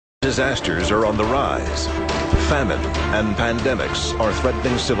Disasters are on the rise. Famine and pandemics are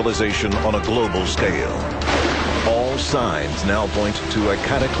threatening civilization on a global scale. All signs now point to a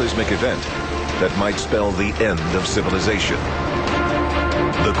cataclysmic event that might spell the end of civilization.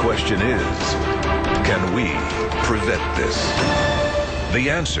 The question is, can we prevent this?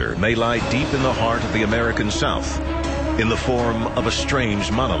 The answer may lie deep in the heart of the American South, in the form of a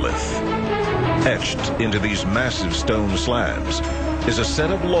strange monolith. Etched into these massive stone slabs is a set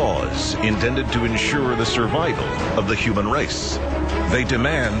of laws intended to ensure the survival of the human race. They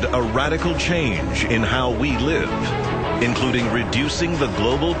demand a radical change in how we live, including reducing the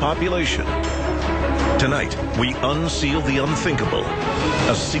global population. Tonight, we unseal the unthinkable,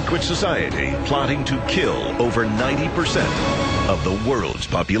 a secret society plotting to kill over 90% of the world's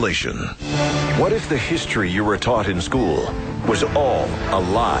population. What if the history you were taught in school was all a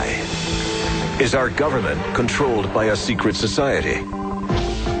lie? Is our government controlled by a secret society?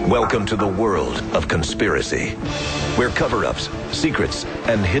 Welcome to the world of conspiracy, where cover-ups, secrets,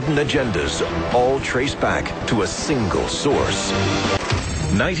 and hidden agendas all trace back to a single source.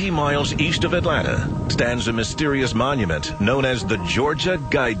 90 miles east of Atlanta stands a mysterious monument known as the Georgia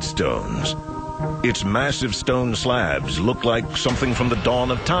Guidestones. Its massive stone slabs look like something from the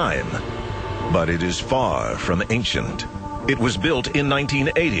dawn of time, but it is far from ancient. It was built in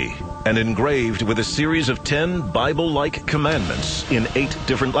 1980 and engraved with a series of 10 Bible-like commandments in 8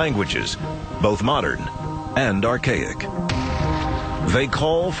 different languages, both modern and archaic. They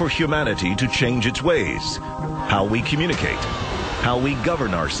call for humanity to change its ways, how we communicate, how we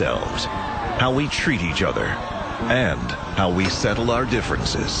govern ourselves, how we treat each other, and how we settle our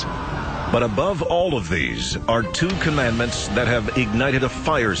differences. But above all of these are 2 commandments that have ignited a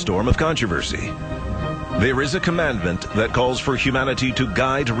firestorm of controversy. There is a commandment that calls for humanity to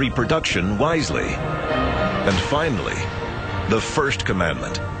guide reproduction wisely. And finally, the first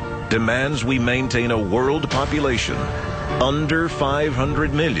commandment demands we maintain a world population under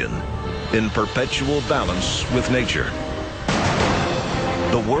 500 million in perpetual balance with nature.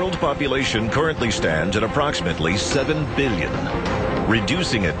 The world population currently stands at approximately 7 billion.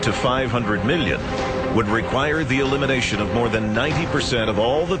 Reducing it to 500 million would require the elimination of more than 90% of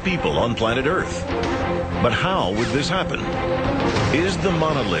all the people on planet Earth. But how would this happen? Is the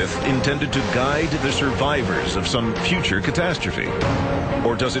monolith intended to guide the survivors of some future catastrophe?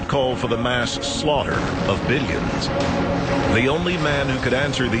 Or does it call for the mass slaughter of billions? The only man who could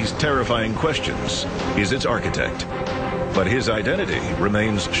answer these terrifying questions is its architect. But his identity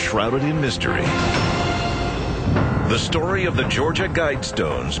remains shrouded in mystery. The story of the Georgia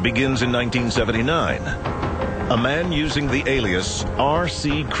Guidestones begins in 1979. A man using the alias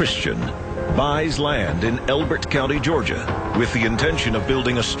R.C. Christian buys land in Elbert County, Georgia, with the intention of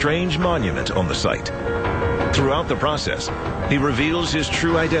building a strange monument on the site. Throughout the process, he reveals his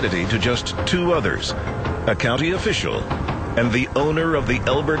true identity to just 2 others, a county official and the owner of the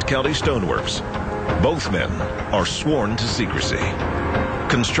Elbert County Stoneworks. Both men are sworn to secrecy.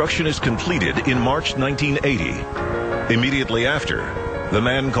 Construction is completed in March 1980. Immediately after, the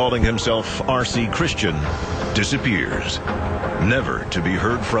man calling himself R.C. Christian disappears, never to be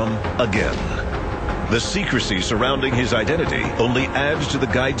heard from again. The secrecy surrounding his identity only adds to the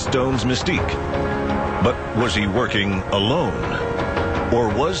Guidestones' mystique. But was he working alone? Or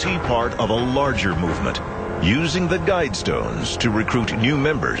was he part of a larger movement, using the Guidestones to recruit new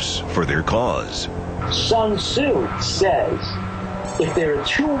members for their cause? Sun Tzu says, if there are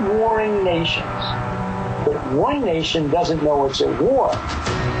 2 warring nations, but one nation doesn't know it's at war,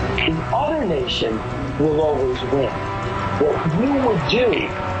 the other nation will always win. What you would do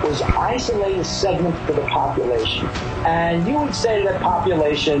was isolate a segment for the population. And you would say to that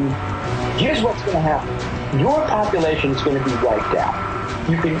population, here's what's going to happen. Your population is going to be wiped out.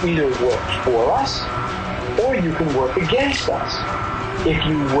 You can either work for us, or you can work against us. If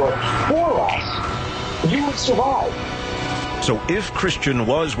you work for us, you would survive. So if Christian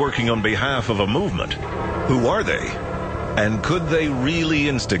was working on behalf of a movement, who are they? And could they really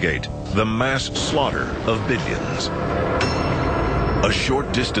instigate the mass slaughter of billions? A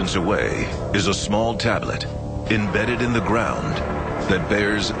short distance away is a small tablet embedded in the ground that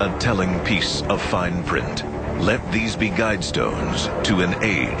bears a telling piece of fine print. Let these be guidestones to an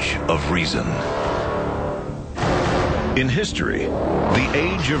age of reason. In history, the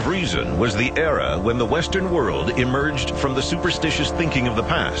Age of Reason was the era when the Western world emerged from the superstitious thinking of the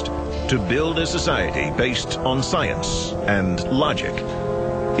past to build a society based on science and logic.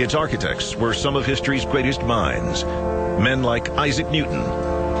 Its architects were some of history's greatest minds, men like Isaac Newton,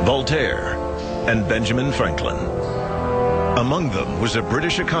 Voltaire, and Benjamin Franklin. Among them was a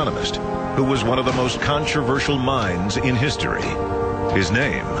British economist who was one of the most controversial minds in history, His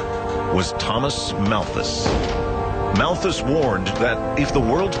name was Thomas Malthus. Malthus warned that if the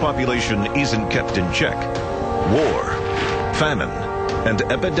world's population isn't kept in check, war, famine, and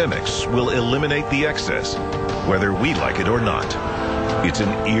epidemics will eliminate the excess, whether we like it or not. It's an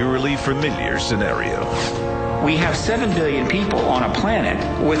eerily familiar scenario. We have 7 billion people on a planet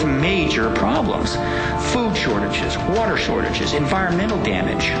with major problems. Food shortages, water shortages, environmental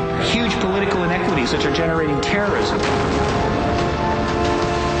damage, huge political inequities that are generating terrorism.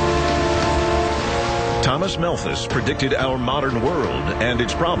 Thomas Malthus predicted our modern world and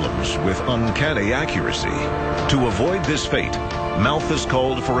its problems with uncanny accuracy. To avoid this fate, Malthus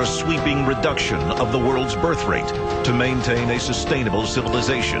called for a sweeping reduction of the world's birth rate to maintain a sustainable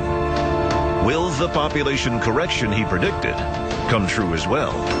civilization. Will the population correction he predicted come true as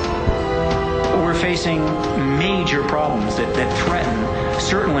well? We're facing major problems that threaten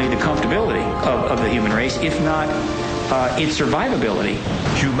certainly the comfortability of the human race, if not its survivability.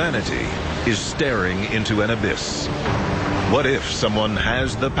 Humanity is staring into an abyss. What if someone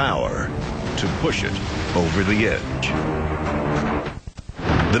has the power to push it over the edge?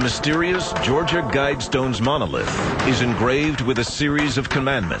 The mysterious Georgia Guidestones monolith is engraved with a series of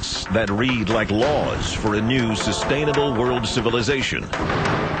commandments that read like laws for a new sustainable world civilization,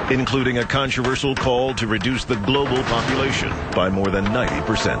 including a controversial call to reduce the global population by more than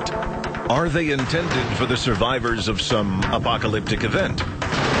 90%. Are they intended for the survivors of some apocalyptic event?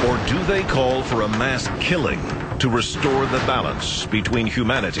 Or do they call for a mass killing to restore the balance between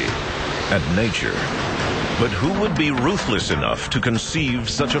humanity and nature? But who would be ruthless enough to conceive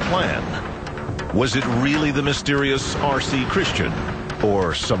such a plan? Was it really the mysterious R.C. Christian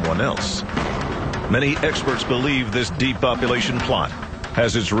or someone else? Many experts believe this depopulation plot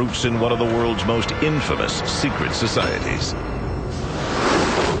has its roots in one of the world's most infamous secret societies.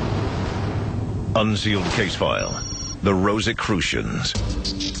 Unsealed case file: the Rosicrucians.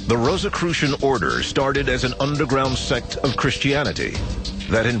 The Rosicrucian order started as an underground sect of Christianity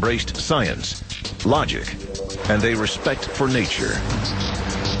that embraced science, logic, and a respect for nature.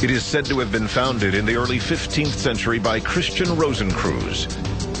 It is said to have been founded in the early 15th century by Christian Rosencreuz,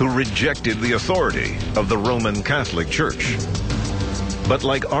 who rejected the authority of the Roman Catholic Church. But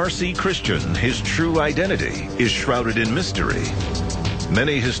like R.C. Christian, his true identity is shrouded in mystery.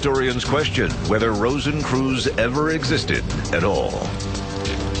 Many historians question whether Rosencreuz ever existed at all.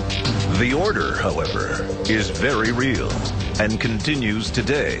 The order, however, is very real and continues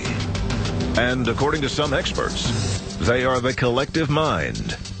today. And according to some experts, they are the collective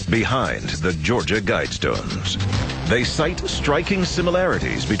mind behind the Georgia Guidestones. They cite striking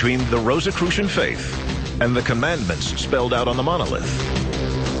similarities between the Rosicrucian faith and the commandments spelled out on the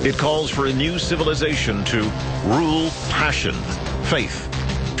monolith. It calls for a new civilization to rule passion, faith,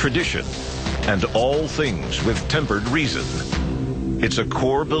 tradition, and all things with tempered reason. It's a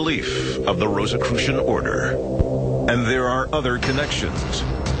core belief of the Rosicrucian order. And there are other connections.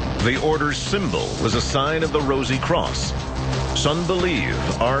 The order's symbol was a sign of the Rosy Cross. Some believe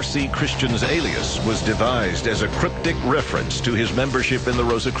R.C. Christian's alias was devised as a cryptic reference to his membership in the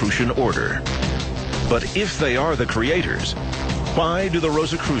Rosicrucian order. But if they are the creators, why do the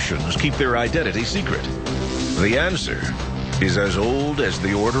Rosicrucians keep their identity secret? The answer is as old as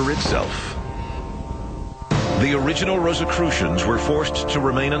the order itself. The original Rosicrucians were forced to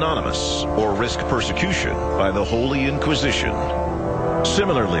remain anonymous or risk persecution by the Holy Inquisition.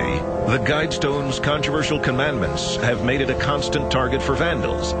 Similarly, the Guidestones' controversial commandments have made it a constant target for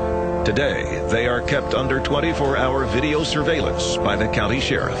vandals. Today, they are kept under 24-hour video surveillance by the county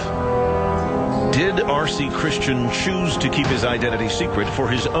sheriff. Did R.C. Christian choose to keep his identity secret for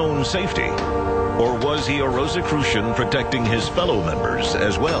his own safety? Or was he a Rosicrucian protecting his fellow members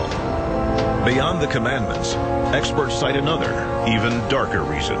as well? Beyond the commandments, experts cite another, even darker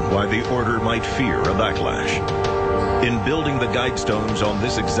reason why the order might fear a backlash. In building the Guidestones on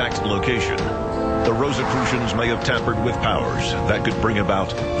this exact location, the Rosicrucians may have tampered with powers that could bring about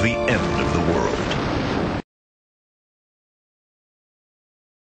the end of the world.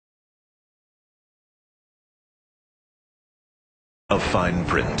 Of fine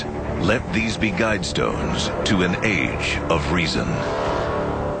print, let these be Guidestones to an age of reason.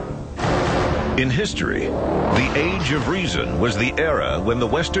 In history, the Age of Reason was the era when the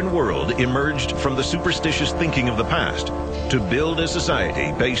Western world emerged from the superstitious thinking of the past to build a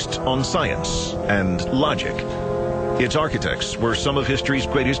society based on science and logic. Its architects were some of history's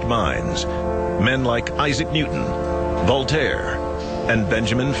greatest minds, men like Isaac Newton, Voltaire, and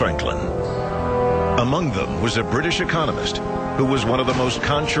Benjamin Franklin. Among them was a British economist who was one of the most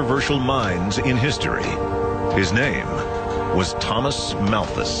controversial minds in history. His name was Thomas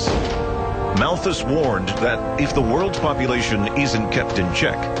Malthus. Malthus warned that if the world's population isn't kept in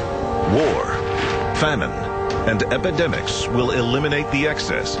check, war, famine, and epidemics will eliminate the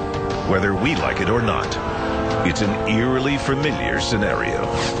excess, whether we like it or not. It's an eerily familiar scenario.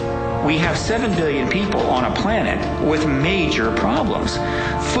 We have 7 billion people on a planet with major problems.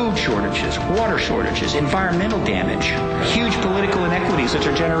 Food shortages, water shortages, environmental damage, huge political inequities that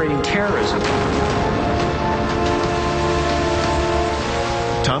are generating terrorism.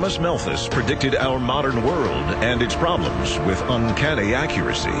 Thomas Malthus predicted our modern world and its problems with uncanny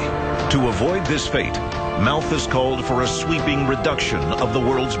accuracy. To avoid this fate, Malthus called for a sweeping reduction of the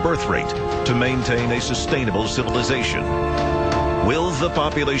world's birth rate to maintain a sustainable civilization. Will the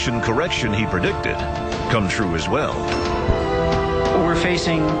population correction he predicted come true as well? We're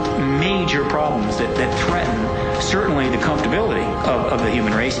facing major problems that threaten certainly the comfortability of the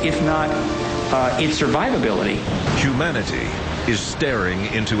human race, if not its survivability. Humanity is staring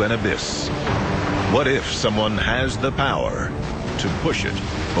into an abyss. What if someone has the power to push it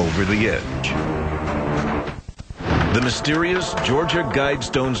over the edge? The mysterious Georgia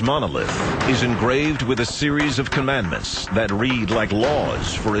Guidestones monolith is engraved with a series of commandments that read like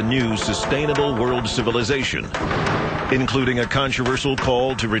laws for a new sustainable world civilization, including a controversial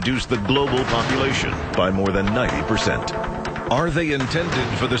call to reduce the global population by more than 90%. Are they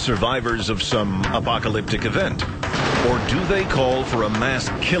intended for the survivors of some apocalyptic event? Or do they call for a mass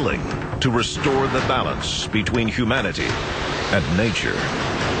killing to restore the balance between humanity and nature?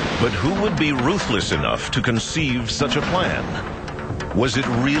 But who would be ruthless enough to conceive such a plan? Was it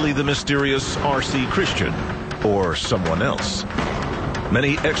really the mysterious R.C. Christian or someone else?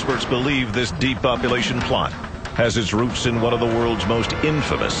 Many experts believe this depopulation plot has its roots in one of the world's most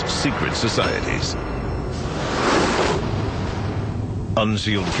infamous secret societies.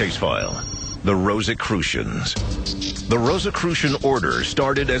 Unsealed case file: the Rosicrucians. The Rosicrucian order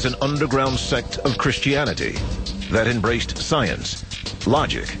started as an underground sect of Christianity that embraced science,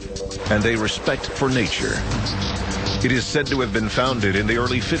 logic, and a respect for nature. It is said to have been founded in the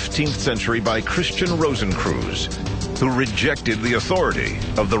early 15th century by Christian Rosencreuz, who rejected the authority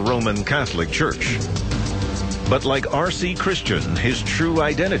of the Roman Catholic Church. But like R.C. Christian, his true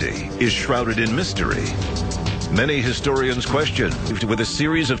identity is shrouded in mystery. Many historians question with a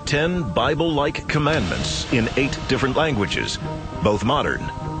series of 10 Bible-like commandments in 8 different languages, both modern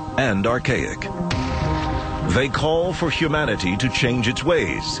and archaic. They call for humanity to change its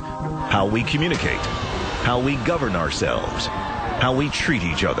ways, how we communicate, how we govern ourselves, how we treat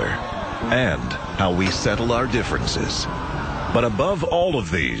each other, and how we settle our differences. But above all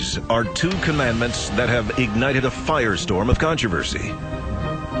of these are 2 commandments that have ignited a firestorm of controversy.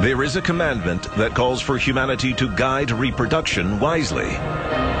 There is a commandment that calls for humanity to guide reproduction wisely.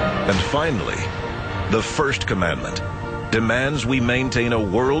 And finally, the first commandment demands we maintain a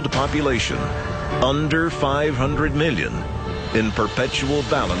world population under 500 million in perpetual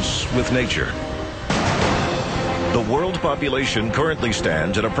balance with nature. The world population currently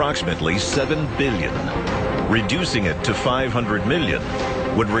stands at approximately 7 billion. Reducing it to 500 million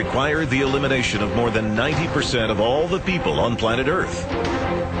would require the elimination of more than 90% of all the people on planet Earth.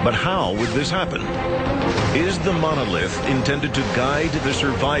 But how would this happen? Is the monolith intended to guide the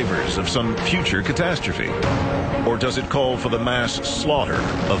survivors of some future catastrophe? Or does it call for the mass slaughter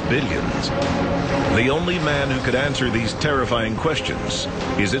of billions? The only man who could answer these terrifying questions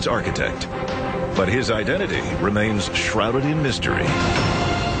is its architect. But his identity remains shrouded in mystery.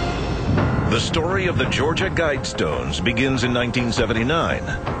 The story of the Georgia Guidestones begins in 1979.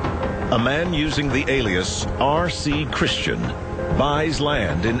 A man using the alias R.C. Christian buys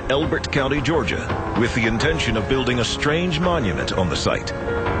land in Elbert County, Georgia, with the intention of building a strange monument on the site.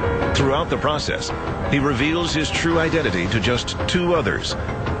 Throughout the process, he reveals his true identity to just 2 others,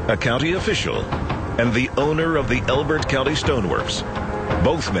 a county official and the owner of the Elbert County Stoneworks.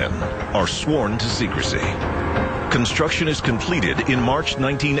 Both men are sworn to secrecy. Construction is completed in March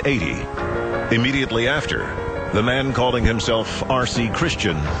 1980. Immediately after, the man calling himself R.C.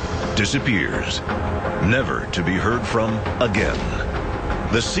 Christian disappears, never to be heard from again.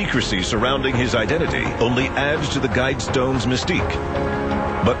 The secrecy surrounding his identity only adds to the Guidestones' mystique.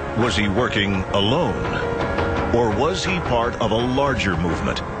 But was he working alone? Or was he part of a larger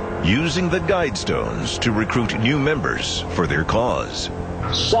movement, using the Guidestones to recruit new members for their cause?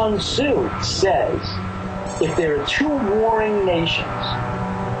 Sun Tzu says, if there are 2 warring nations,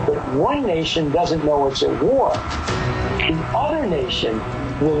 but one nation doesn't know it's at war, the other nation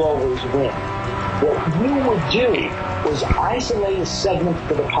will always win. What you would do was isolate a segment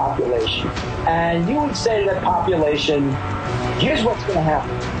for the population. And you would say to that population, here's what's going to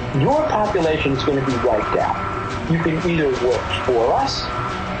happen. Your population is going to be wiped out. You can either work for us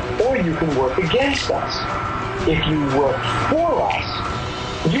or you can work against us. If you work for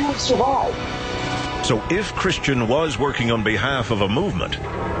us, you would survive. So if Christian was working on behalf of a movement,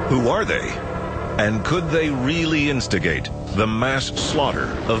 who are they? And could they really instigate the mass slaughter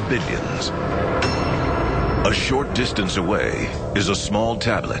of billions? A short distance away is a small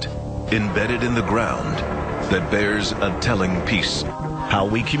tablet embedded in the ground that bears a telling piece: how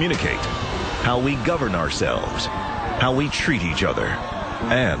we communicate, how we govern ourselves, how we treat each other,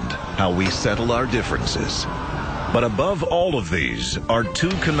 and how we settle our differences. But above all of these are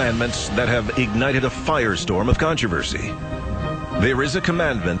two commandments that have ignited a firestorm of controversy. There is a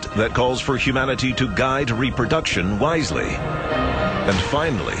commandment that calls for humanity to guide reproduction wisely. And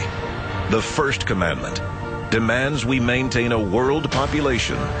finally, the first commandment demands we maintain a world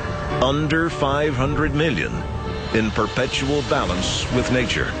population under 500 million in perpetual balance with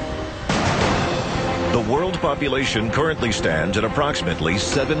nature. The world population currently stands at approximately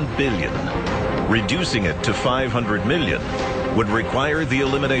 7 billion. Reducing it to 500 million would require the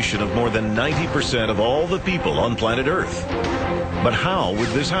elimination of more than 90% of all the people on planet Earth. But how would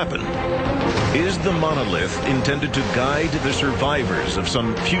this happen? Is the monolith intended to guide the survivors of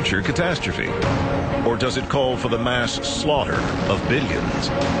some future catastrophe? Or does it call for the mass slaughter of billions?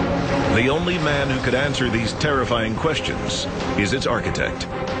 The only man who could answer these terrifying questions is its architect.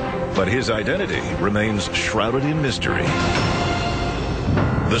 But his identity remains shrouded in mystery.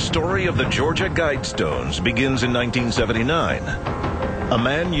 The story of the Georgia Guidestones begins in 1979. A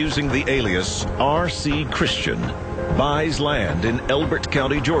man using the alias R.C. Christian buys land in Elbert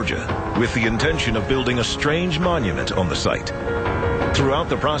County, Georgia, with the intention of building a strange monument on the site. Throughout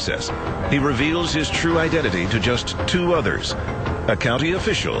the process, he reveals his true identity to just two others, a county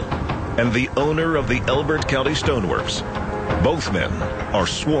official and the owner of the Elbert County Stoneworks. Both men are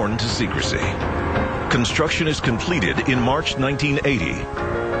sworn to secrecy. Construction is completed in March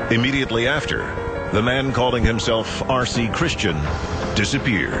 1980. Immediately after, the man calling himself R.C. Christian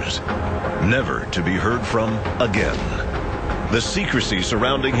disappears, never to be heard from again. The secrecy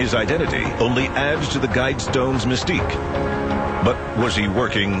surrounding his identity only adds to the Guidestones' mystique. But was he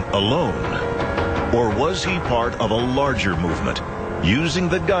working alone? Or was he part of a larger movement, using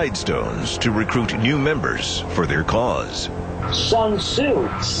the Guidestones to recruit new members for their cause? Sun Tzu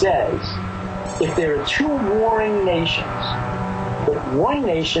says, if there are two warring nations, but one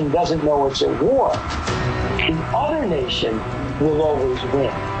nation doesn't know it's at war, the other nation will always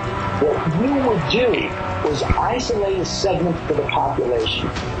win. What you would do was isolate a segment for the population.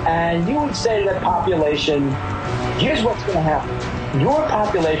 And you would say to that population, here's what's going to happen. Your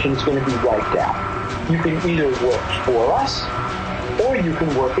population is going to be wiped out. You can either work for us, or you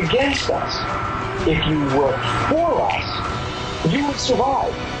can work against us. If you work for us, you would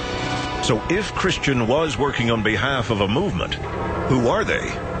survive. So if Christian was working on behalf of a movement, who are they?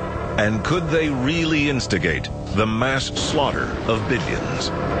 And could they really instigate the mass slaughter of billions?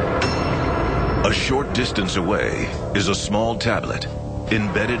 A short distance away is a small tablet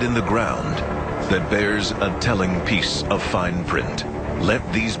embedded in the ground that bears a telling piece of fine print.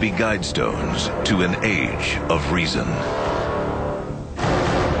 Let these be guidestones to an age of reason.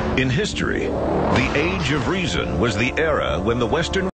 In history, the Age of Reason was the era when the Western